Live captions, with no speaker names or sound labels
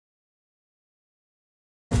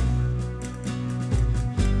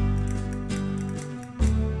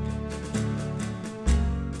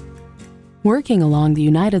Working along the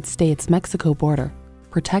United States-Mexico border,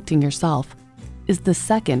 protecting yourself, is the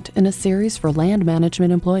second in a series for land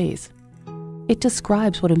management employees. It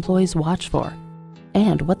describes what employees watch for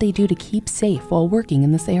and what they do to keep safe while working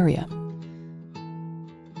in this area.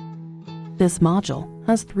 This module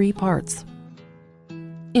has 3 parts.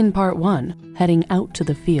 In Part 1, Heading Out to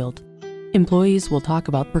the Field, employees will talk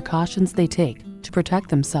about precautions they take to protect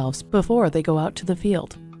themselves before they go out to the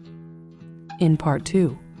field. In Part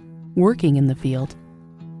 2, Working in the Field,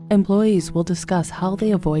 employees will discuss how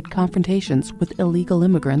they avoid confrontations with illegal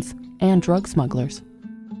immigrants and drug smugglers.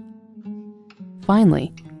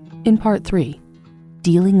 Finally, in Part 3,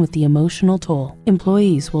 Dealing with the Emotional Toll,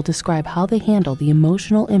 employees will describe how they handle the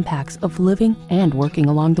emotional impacts of living and working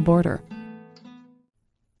along the border.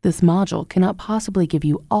 This module cannot possibly give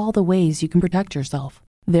you all the ways you can protect yourself.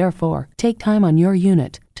 Therefore, take time on your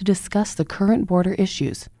unit to discuss the current border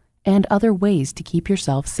issues and other ways to keep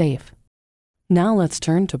yourself safe. Now let's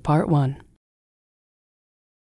turn to Part 1.